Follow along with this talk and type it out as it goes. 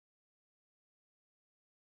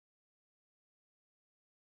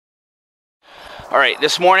Alright,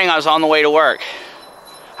 this morning I was on the way to work.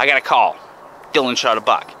 I got a call. Dylan shot a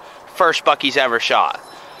buck. First buck he's ever shot.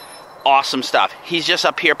 Awesome stuff. He's just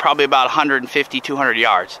up here probably about 150, 200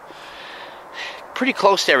 yards. Pretty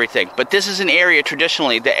close to everything. But this is an area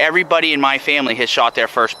traditionally that everybody in my family has shot their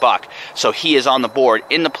first buck. So he is on the board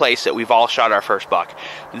in the place that we've all shot our first buck.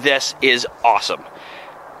 This is awesome.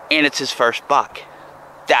 And it's his first buck.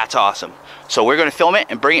 That's awesome. So we're going to film it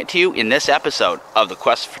and bring it to you in this episode of the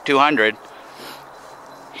Quest for 200.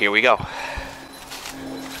 Here we go.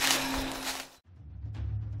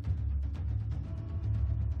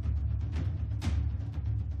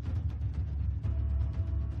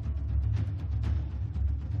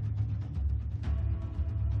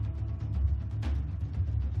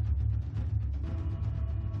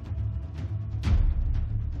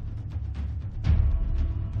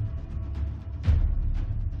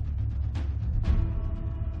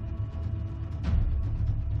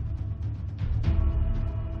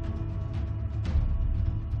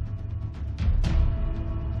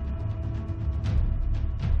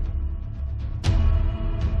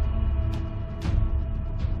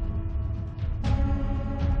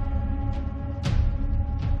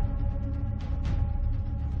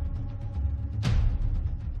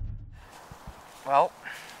 Well,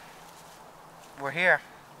 we're here.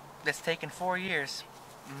 It's taken 4 years.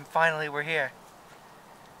 And finally, we're here.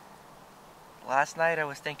 Last night I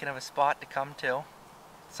was thinking of a spot to come to,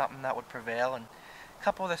 something that would prevail, and a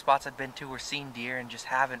couple other spots I've been to were seen deer and just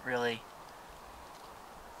haven't really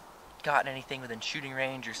gotten anything within shooting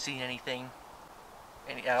range or seen anything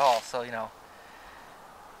at all. So, you know,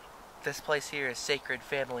 this place here is sacred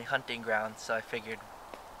family hunting ground, so I figured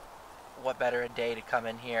what better a day to come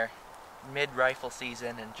in here mid-rifle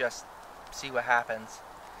season and just see what happens.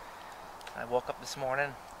 I woke up this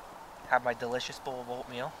morning, had my delicious bowl of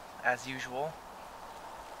oatmeal, as usual.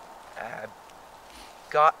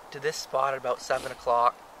 Got to this spot at about 7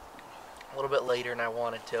 o'clock, a little bit later than I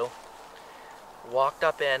wanted to. Walked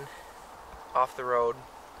up in, off the road.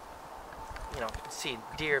 You know, you can see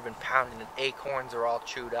deer have been pounding, and acorns are all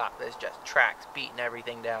chewed up. There's just tracks beating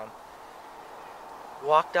everything down.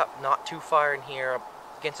 Walked up not too far in here,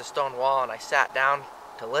 against a stone wall, and I sat down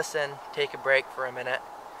to listen, take a break for a minute,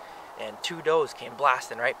 and 2 does came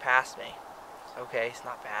blasting right past me. Okay, it's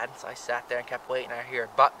not bad. So I sat there and kept waiting. I hear a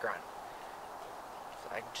buck grunt.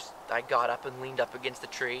 So I got up and leaned up against the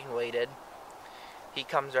tree and waited. He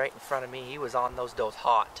comes right in front of me. He was on those does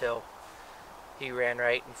hot too. He ran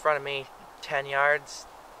right in front of me 10 yards,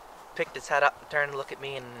 picked his head up, turned to look at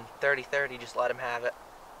me, and 30-30 just let him have it.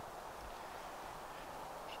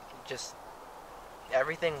 Just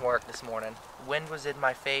everything worked this morning. Wind was in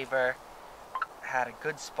my favor. Had a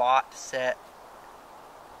good spot to sit.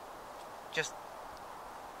 Just,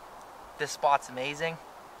 this spot's amazing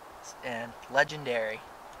and legendary.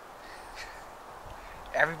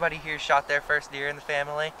 Everybody here shot their first deer in the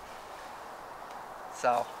family,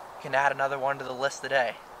 so can add another one to the list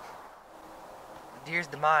today. The deer's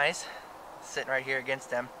demise, sitting right here against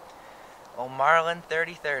him. Old Marlin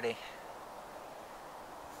 30-30.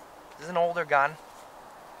 This is an older gun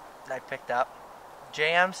I picked up.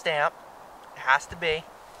 JM stamp. It has to be.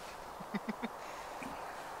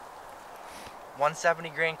 170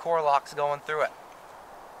 grain core locks going through it.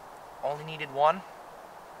 Only needed one.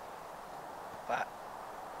 But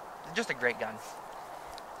it's just a great gun.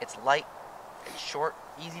 It's light. It's short.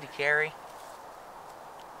 Easy to carry.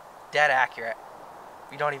 Dead accurate.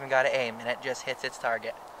 You don't even gotta aim and it just hits its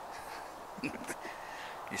target.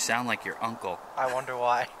 You sound like your uncle. I wonder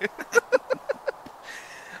why.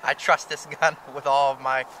 I trust this gun with all of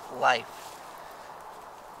my life.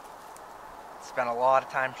 Spent a lot of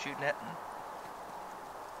time shooting it, and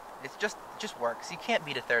it just works. You can't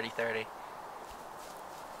beat a 30-30.